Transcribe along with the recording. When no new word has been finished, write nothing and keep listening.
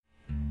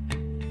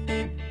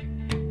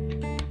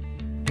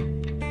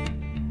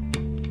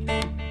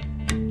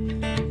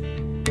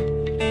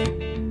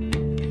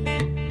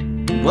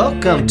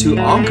Welcome to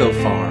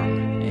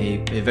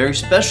OncoPharm, a very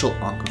special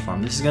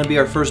OncoPharm. This is going to be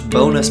our first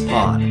bonus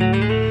pod.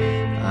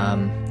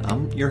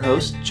 I'm your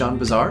host, John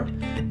Bazar,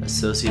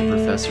 Associate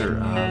Professor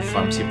of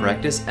Pharmacy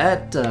Practice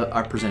at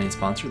our presenting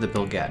sponsor, the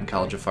Bill Gatton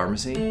College of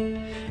Pharmacy.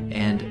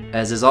 And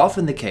as is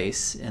often the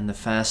case in the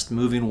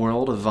fast-moving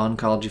world of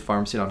oncology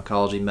pharmacy and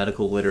oncology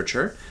medical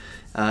literature,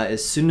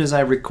 as soon as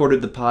I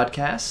recorded the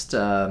podcast,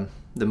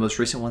 the most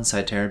recent one,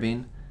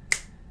 Cytarabine,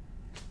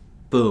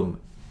 boom,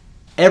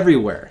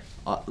 everywhere.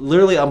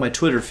 Literally on my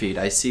Twitter feed,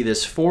 I see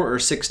this 4 or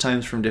 6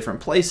 times from different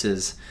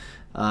places,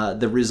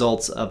 the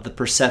results of the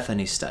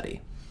Persephone study,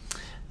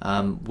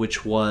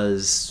 which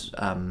was,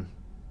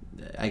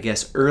 I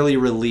guess, early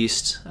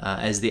released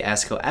as the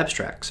ASCO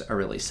abstracts are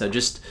released. So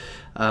just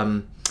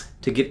to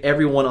get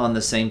everyone on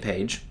the same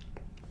page,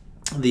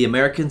 the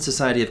American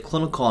Society of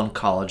Clinical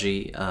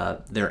Oncology,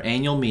 their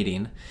annual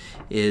meeting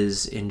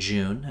is in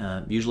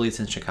June. Usually it's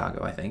in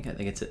Chicago, I think. I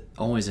think it's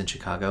always in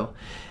Chicago.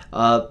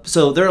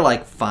 So there are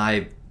like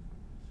 5,000,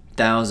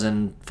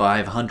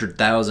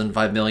 500,000,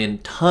 5 million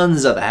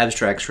tons of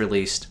abstracts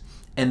released.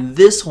 And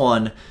this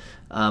one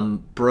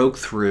broke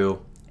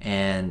through,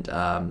 and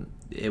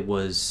it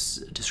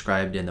was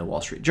described in the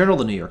Wall Street Journal,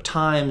 the New York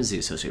Times, the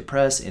Associated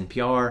Press,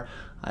 NPR.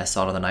 I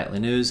saw it on the nightly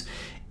news.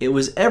 It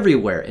was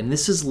everywhere, and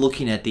this is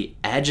looking at the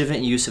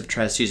adjuvant use of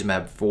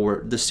trastuzumab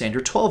for the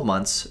standard 12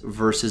 months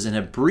versus an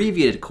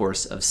abbreviated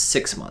course of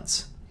 6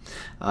 months.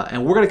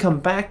 And we're going to come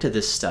back to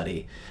this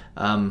study,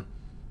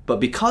 but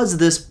because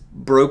this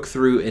broke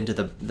through into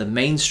the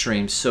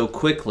mainstream so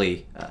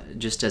quickly,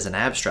 just as an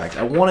abstract,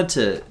 I wanted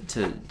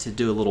to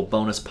do a little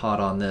bonus pod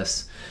on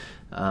this.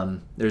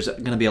 There's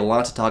going to be a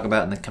lot to talk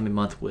about in the coming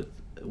month with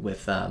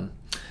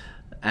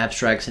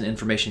abstracts and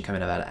information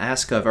coming out of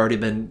ASCO. I've already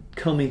been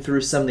combing through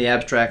some of the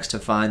abstracts to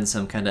find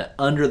some kind of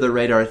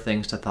under-the-radar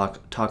things to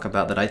talk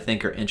about that I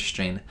think are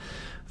interesting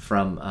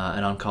from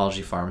an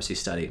oncology pharmacy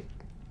study.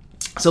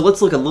 So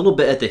let's look a little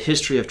bit at the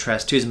history of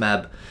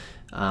trastuzumab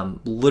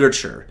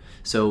literature.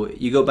 So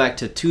you go back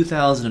to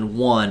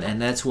 2001,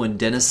 and that's when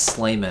Dennis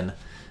Slayman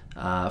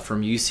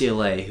from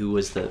UCLA, who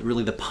was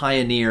really the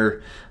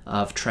pioneer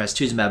of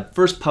trastuzumab,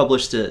 first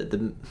published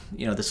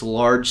this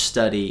large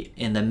study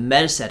in the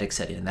metastatic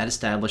setting, and that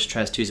established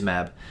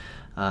trastuzumab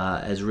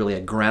as really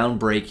a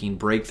groundbreaking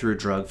breakthrough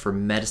drug for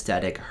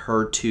metastatic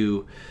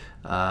HER2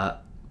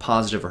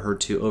 positive or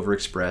HER2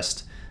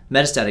 overexpressed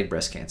metastatic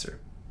breast cancer.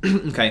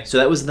 Okay, so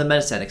that was the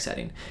metastatic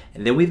setting.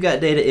 And then we've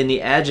got data in the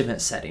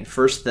adjuvant setting.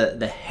 First,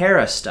 the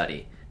Hera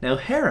study. Now,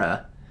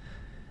 Hera,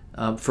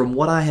 from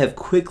what I have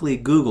quickly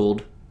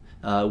Googled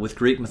with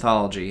Greek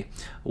mythology,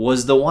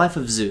 was the wife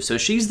of Zeus. So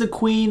she's the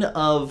queen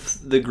of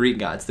the Greek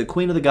gods, the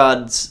queen of the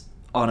gods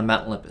on a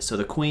Mount Olympus, so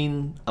the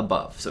queen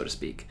above, so to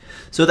speak.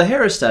 So the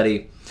Hera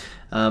study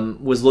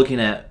was looking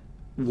at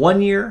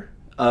 1 year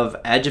of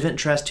adjuvant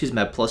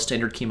trastuzumab plus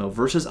standard chemo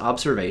versus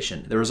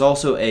observation. There was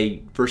also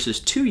a versus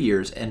 2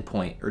 years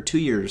endpoint, or 2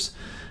 years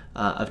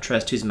of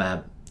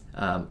trastuzumab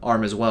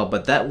arm as well,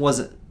 but that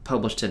wasn't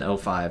published in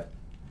 2005.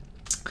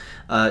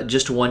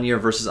 Just 1 year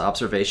versus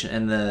observation,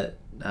 and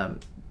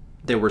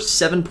there were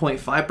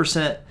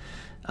 7.5%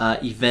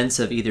 events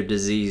of either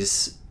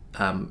disease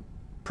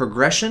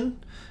progression,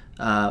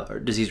 or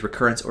disease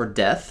recurrence, or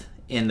death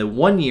in the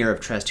 1 year of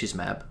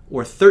trastuzumab,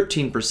 or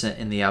 13%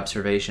 in the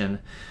observation.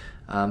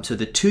 So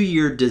the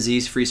 2-year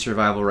disease-free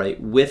survival rate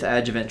with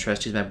adjuvant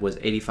trastuzumab was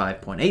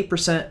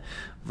 85.8%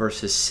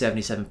 versus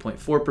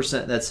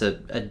 77.4%. That's a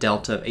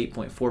delta of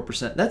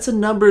 8.4%. That's a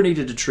number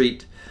needed to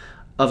treat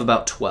of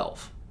about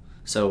 12.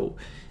 So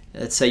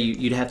let's say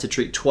you'd have to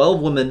treat 12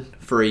 women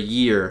for a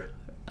year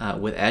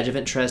with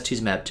adjuvant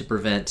trastuzumab to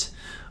prevent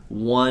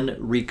 1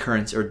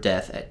 recurrence or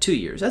death at 2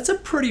 years. That's a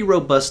pretty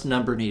robust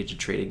number needed to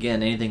treat.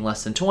 Again, anything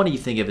less than 20 you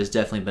think of as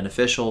definitely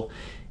beneficial.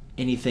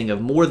 Anything of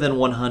more than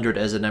 100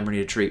 as a number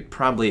needed to treat,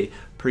 probably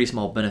pretty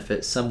small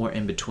benefit. Somewhere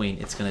in between,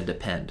 it's going to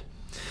depend.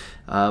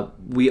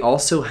 We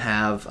also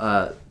have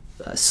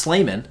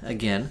Slayman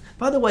again.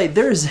 By the way,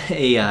 there's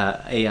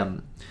a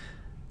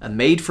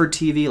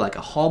made-for-TV, like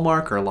a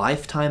Hallmark or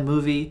Lifetime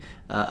movie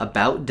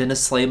about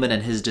Dennis Slayman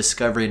and his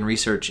discovery and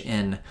research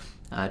in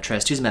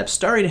trastuzumab,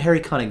 starring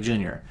Harry Connick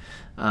Jr.,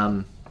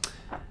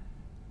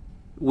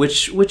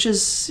 which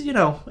is,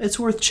 it's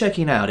worth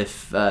checking out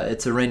if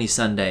it's a rainy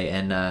Sunday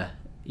and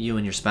you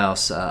and your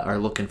spouse are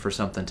looking for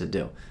something to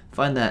do.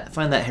 Find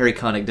that Harry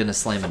Connick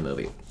Dennis Slayman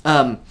movie.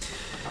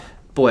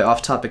 Boy,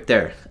 off topic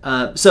there.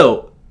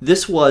 So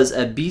this was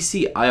a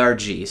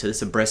BCIRG, so this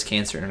is a Breast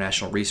Cancer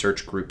International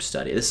Research Group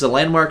study. This is a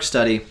landmark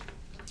study,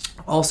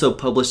 also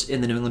published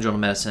in the New England Journal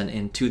of Medicine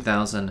in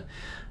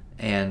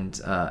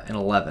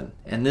 2011.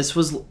 And this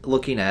was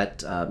looking at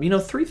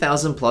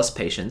 3,000 plus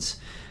patients,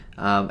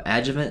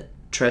 adjuvant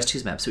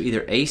trastuzumab, so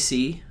either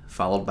AC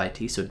followed by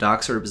T, so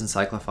doxorubicin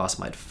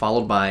cyclophosphamide,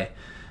 followed by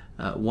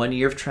 1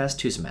 year of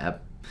trastuzumab,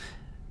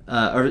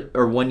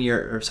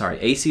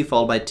 AC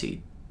followed by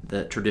T,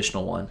 the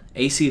traditional one,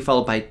 AC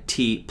followed by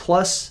T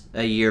plus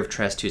a year of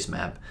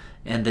trastuzumab,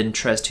 and then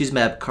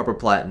trastuzumab,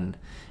 carboplatin,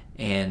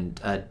 and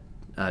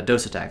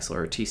docetaxel,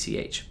 or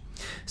TCH.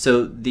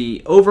 So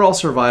the overall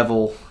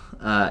survival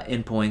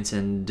endpoints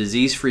and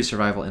disease-free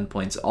survival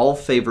endpoints all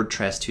favored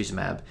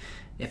trastuzumab.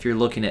 If you're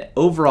looking at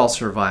overall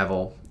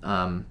survival,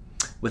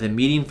 with a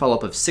median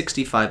follow-up of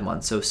 65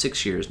 months, so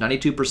 6 years,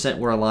 92%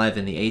 were alive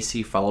in the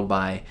AC followed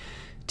by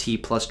T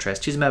plus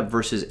trastuzumab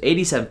versus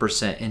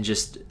 87% in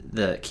just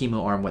the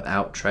chemo arm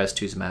without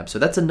trastuzumab. So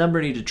that's a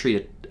number needed to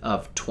treat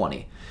of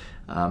 20,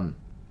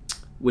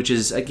 which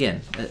is,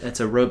 again, it's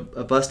a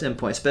robust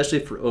endpoint, especially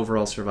for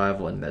overall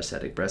survival in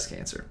metastatic breast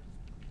cancer.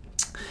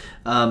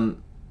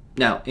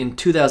 Now, in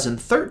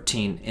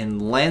 2013, in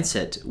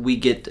Lancet, we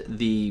get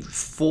the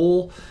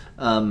full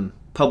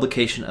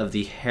publication of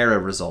the HERA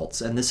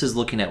results, and this is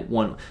looking at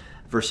 1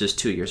 versus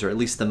 2 years, or at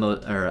least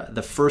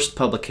the first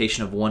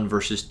publication of 1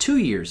 versus 2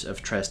 years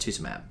of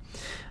trastuzumab.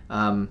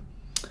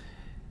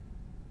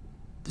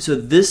 So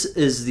this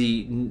is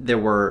there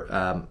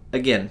were,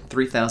 again,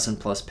 3,000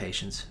 plus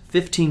patients,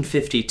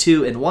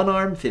 1,552 in one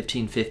arm,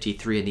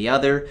 1,553 in the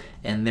other,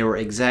 and there were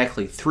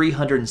exactly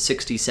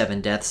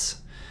 367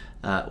 deaths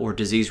or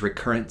disease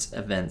recurrence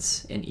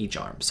events in each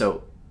arm.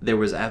 So there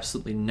was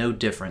absolutely no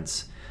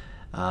difference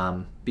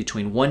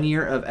between 1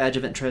 year of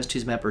adjuvant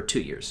trastuzumab or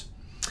 2 years.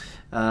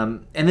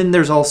 And then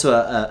there's also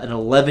an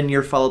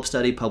 11-year follow-up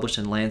study published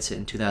in Lancet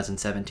in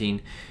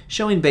 2017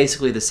 showing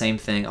basically the same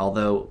thing,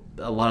 although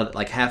a lot of,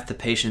 like half the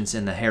patients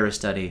in the HERA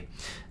study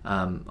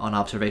on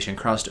observation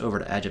crossed over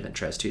to adjuvant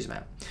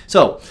trastuzumab.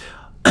 So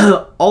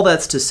all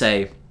that's to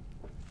say,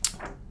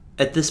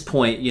 at this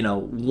point,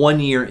 1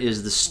 year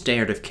is the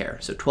standard of care.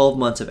 So 12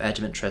 months of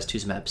adjuvant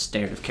trastuzumab,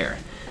 standard of care.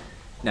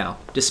 Now,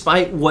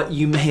 despite what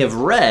you may have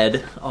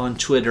read on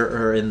Twitter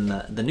or in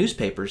the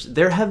newspapers,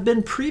 there have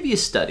been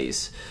previous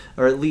studies,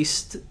 or at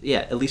least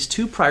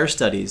 2 prior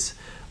studies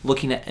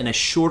looking at in a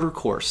shorter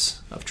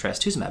course of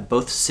trastuzumab,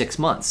 both 6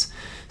 months.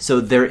 So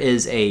there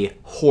is a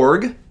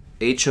HORG,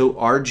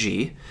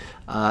 H-O-R-G.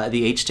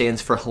 The H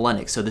stands for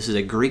Hellenic. So this is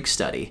a Greek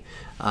study,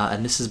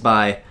 and this is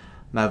by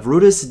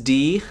Mavroudis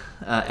D.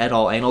 et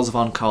al. Annals of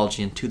Oncology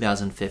in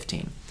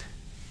 2015.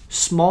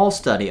 Small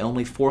study,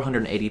 only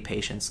 480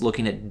 patients,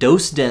 looking at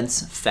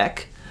dose-dense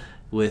FEC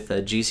with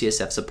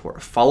GCSF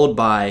support, followed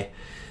by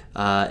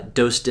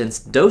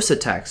dose-dense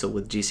docetaxel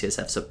with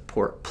GCSF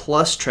support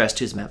plus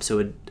trastuzumab, so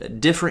a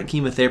different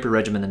chemotherapy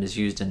regimen than is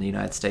used in the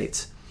United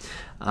States.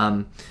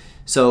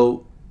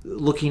 So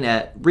looking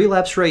at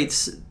relapse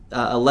rates,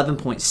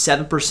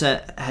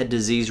 11.7% had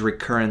disease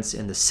recurrence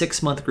in the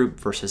 6-month group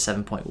versus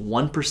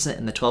 7.1%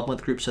 in the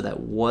 12-month group, so that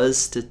was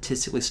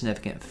statistically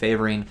significant,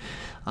 favoring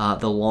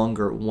the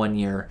longer 1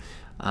 year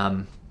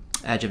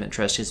adjuvant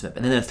trastuzumab.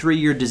 And then the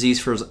 3-year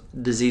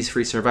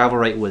disease-free survival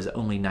rate was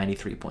only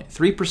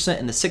 93.3%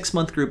 in the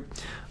 6-month group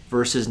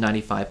versus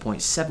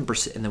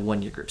 95.7% in the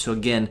 1 year group. So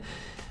again,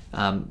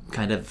 a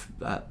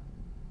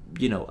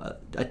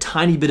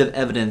tiny bit of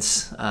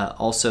evidence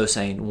also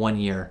saying 1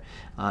 year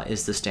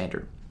is the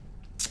standard.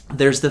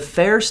 There's the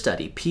PHARE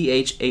study,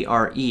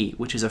 P-H-A-R-E,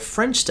 which is a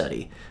French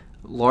study,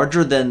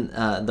 larger than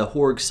the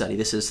HORG study.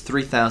 This is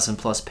 3,000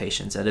 plus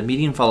patients at a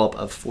median follow-up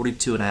of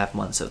 42.5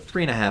 months, so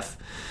 3.5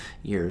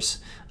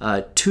 years.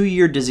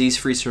 2-year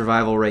disease-free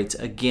survival rates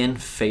again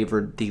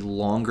favored the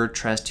longer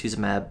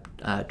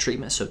trastuzumab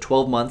treatment, so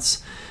 12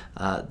 months.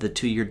 The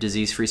 2-year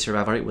disease-free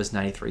survival rate was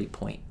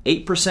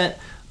 93.8%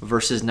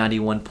 versus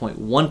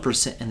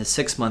 91.1% in the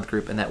 6-month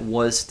group, and that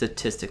was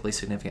statistically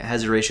significant.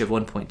 Hazard ratio of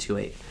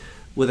 1.28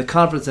 with a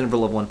confidence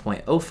interval of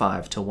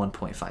 1.05 to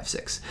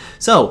 1.56.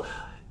 So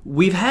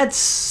we've had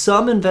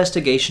some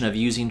investigation of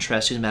using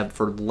trastuzumab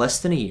for less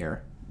than a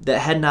year that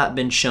had not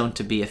been shown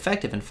to be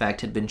effective. In fact,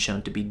 had been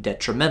shown to be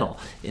detrimental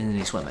in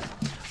these women.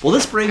 Well,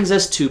 this brings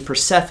us to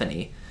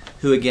Persephone,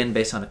 who, again,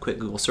 based on a quick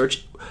Google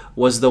search,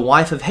 was the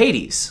wife of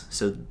Hades.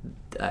 So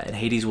and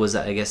Hades was,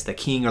 I guess, the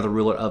king or the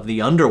ruler of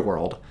the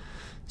underworld.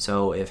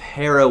 So if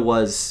Hera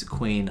was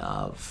queen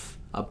of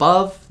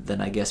above, then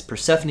I guess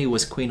Persephone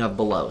was queen of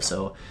below.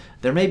 So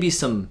there may be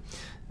some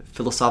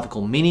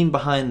philosophical meaning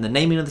behind the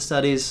naming of the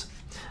studies.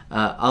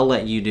 I'll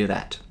let you do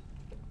that.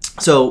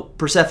 So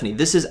Persephone,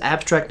 this is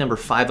abstract number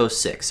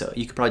 506. So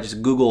you could probably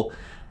just Google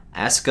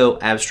ASCO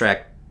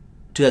abstract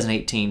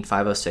 2018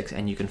 506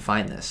 and you can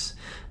find this.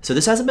 So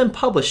this hasn't been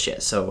published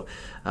yet, so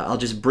I'll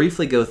just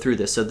briefly go through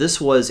this. So this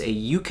was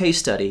a UK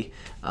study,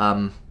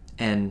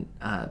 and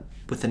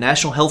with the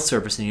National Health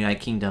Service in the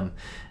United Kingdom,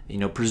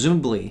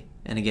 presumably,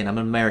 and again, I'm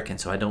an American,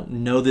 so I don't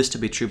know this to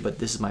be true, but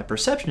this is my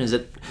perception, is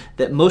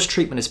that most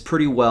treatment is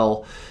pretty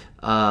well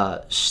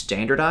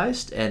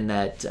standardized, and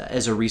that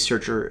as a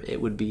researcher, it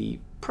would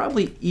be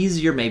probably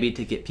easier maybe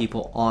to get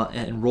people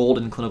enrolled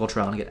in clinical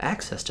trial and get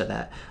access to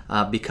that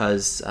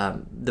because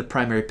the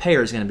primary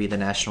payer is going to be the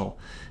national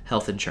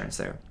health insurance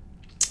there.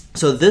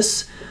 So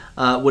this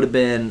would have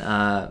been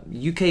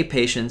UK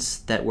patients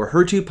that were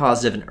HER2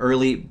 positive and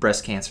early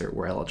breast cancer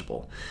were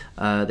eligible.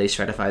 They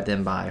stratified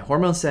them by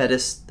hormone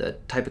status, the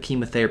type of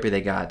chemotherapy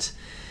they got,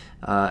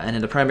 and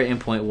then the primary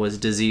endpoint was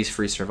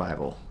disease-free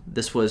survival.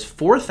 This was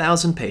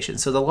 4,000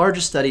 patients, so the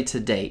largest study to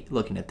date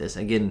looking at this.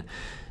 Again,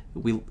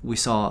 we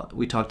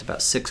talked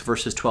about 6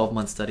 versus 12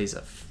 month studies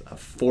of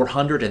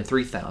 400 and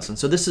 3,000.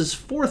 So this is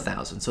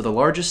 4,000. So the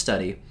largest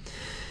study,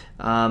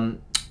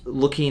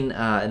 looking,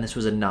 and this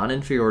was a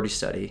non-inferiority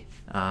study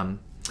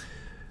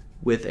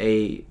with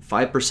a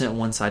 5%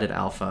 one-sided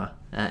alpha.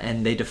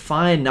 And they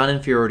define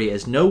non-inferiority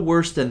as no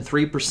worse than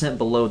 3%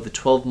 below the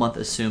 12-month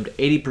assumed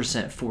 80%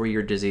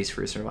 4-year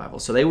disease-free survival.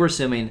 So they were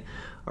assuming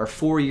our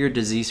 4-year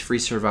disease-free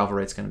survival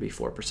rate is going to be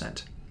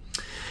 4%.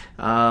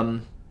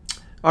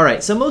 All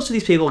right, so most of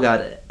these people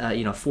got,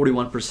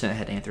 41%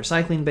 had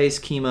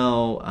anthracycline-based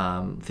chemo,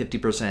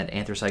 50%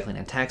 anthracycline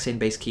and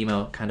taxane-based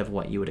chemo, kind of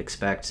what you would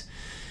expect.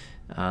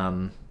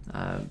 2/3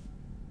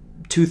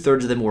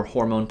 of them were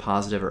hormone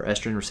positive or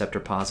estrogen receptor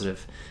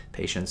positive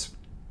patients.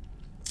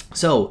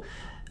 So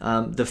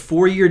the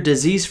 4-year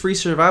disease-free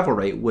survival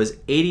rate was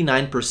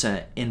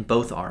 89% in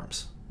both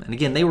arms. And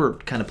again, they were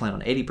kind of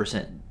planning on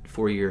 80%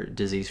 4-year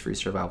disease-free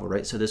survival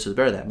rate, so this was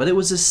better than that. But it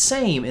was the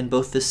same in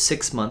both the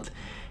 6-month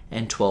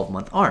and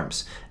 12-month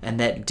arms, and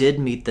that did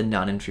meet the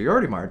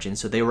non-inferiority margin,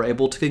 so they were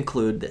able to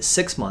conclude that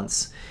 6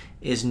 months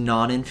is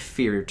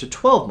non-inferior to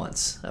 12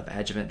 months of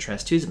adjuvant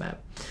trastuzumab.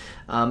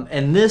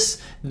 And this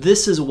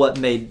is what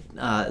made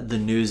the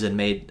news and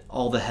made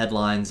all the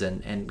headlines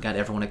and got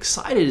everyone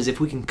excited, is if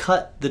we can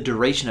cut the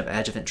duration of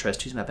adjuvant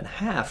trastuzumab in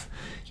half,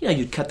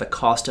 you'd cut the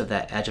cost of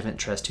that adjuvant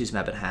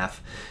trastuzumab in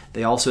half.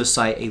 They also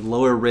cite a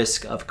lower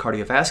risk of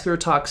cardiovascular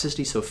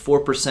toxicity, so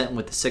 4%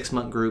 with the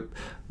 6-month group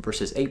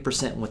versus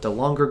 8% with the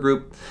longer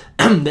group.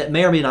 That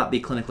may or may not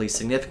be clinically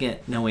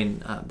significant,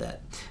 knowing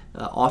that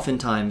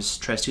oftentimes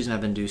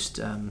trastuzumab-induced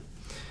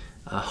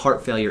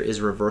heart failure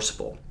is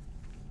reversible.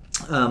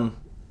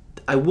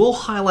 I will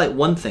highlight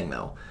one thing,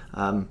 though,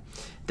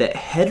 that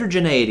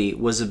heterogeneity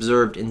was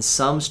observed in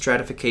some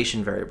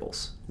stratification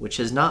variables, which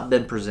has not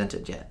been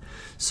presented yet.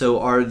 So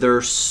are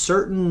there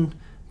certain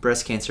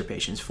breast cancer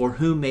patients for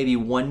whom maybe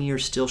 1 year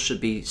still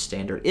should be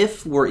standard,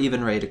 if we're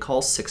even ready to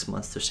call 6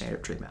 months the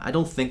standard treatment? I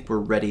don't think we're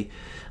ready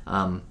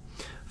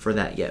for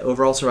that yet.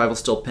 Overall survival is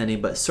still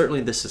pending, but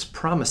certainly this is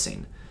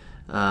promising.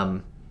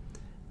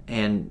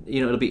 And,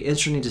 it'll be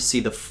interesting to see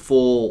the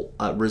full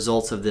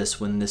results of this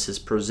when this is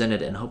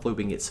presented, and hopefully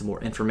we can get some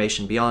more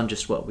information beyond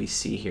just what we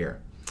see here,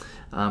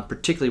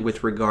 particularly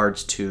with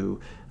regards to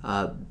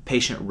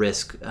patient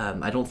risk.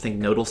 I don't think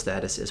nodal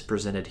status is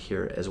presented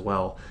here as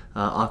well,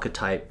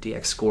 Oncotype,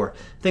 DX score,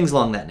 things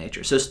along that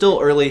nature. So still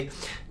early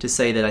to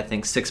say that I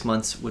think 6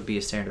 months would be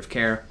a standard of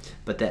care,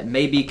 but that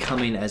may be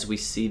coming as we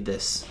see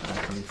this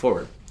coming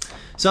forward.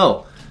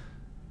 So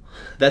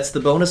that's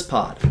the bonus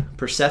pod,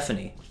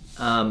 Persephone.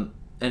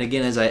 And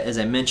again, as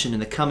I mentioned, in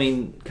the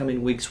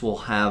coming weeks, we'll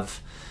have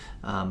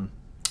a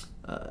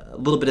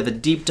little bit of a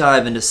deep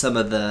dive into some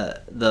of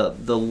the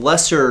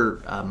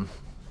lesser,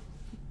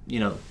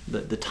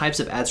 the types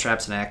of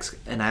abstracts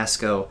in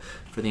ASCO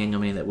for the annual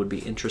meeting that would be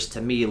interest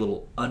to me, a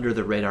little under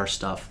the radar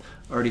stuff.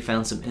 Already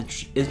found some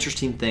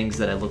interesting things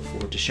that I look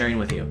forward to sharing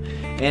with you.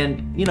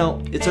 And,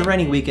 it's a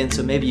rainy weekend,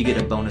 so maybe you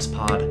get a bonus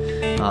pod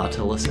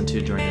to listen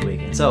to during the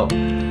weekend. So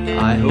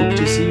I hope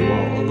to see you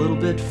all a little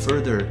bit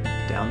further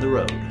down the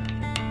road.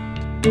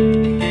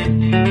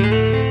 Thank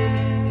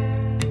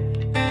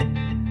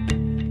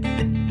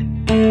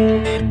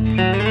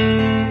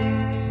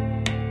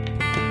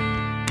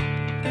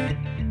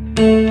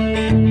you.